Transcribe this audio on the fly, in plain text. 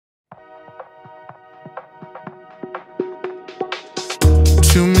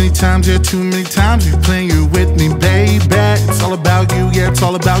too many times, yeah, too many times you playing it with me, baby. It's all about you, yeah, it's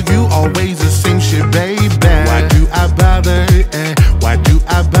all about you. Always the same shit, baby. Why do I bother, why do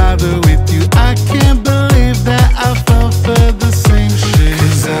I bother with you? I can't believe that I fell for the same shit.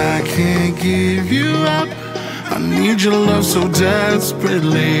 Cause I can't give you up, I need your love so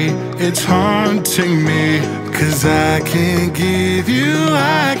desperately. It's haunting me. Cause I can't give you,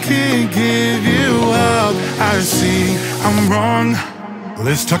 I can't give you up. I see I'm wrong,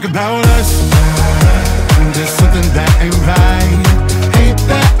 let's talk about us. There's something that ain't right. Hate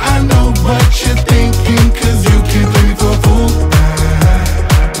that I know what you're thinking, cause you can't play me for a fool.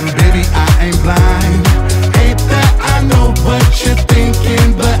 Baby, I ain't blind. Hate that I know what you're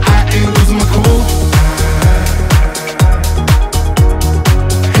thinking, but I ain't losing my cool.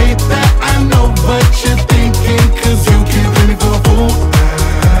 Hate that I know what you're thinking, cause you can't play me for a fool.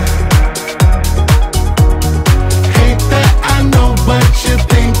 Hate that I know what you're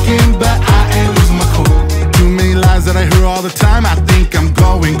thinking, but I ain't losing my cool. Too many lies that I hear all the time, I think I'm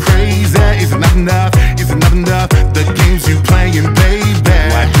going crazy. Is it not enough? Is it not enough? The games you playing, baby.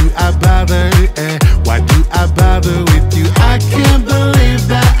 Why do I bother, why do I bother with you? I can't believe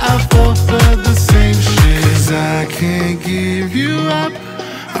that I fall for the same shit. Cause I can't give you up,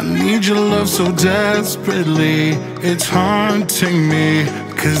 I need your love so desperately. It's haunting me.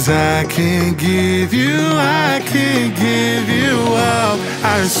 Cause I can't give you, I can't give you up.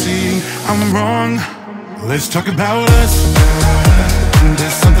 I see I'm wrong, let's talk about us.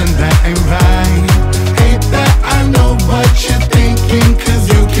 There's something that ain't right. Hate that I know what you're thinking, cause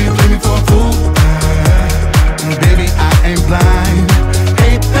you can't play me for a fool. Baby, I ain't blind.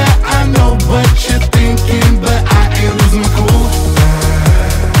 Hate that I know what you're thinking, but I ain't losing my cool.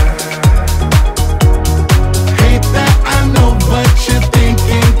 Hate that I know what you're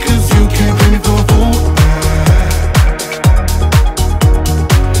thinking, cause you can't play me for a fool.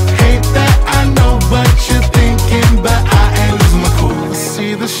 Hate that I know what you're thinking, but I ain't losing my cool. I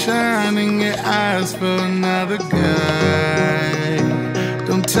see the shine in your eyes for another guy.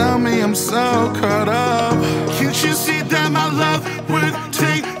 Don't tell me I'm so caught up. Can't you see that my love would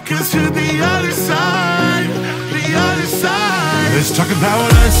take us to the other side, the other side? Let's talk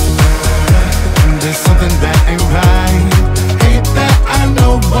about us. There's something that ain't right.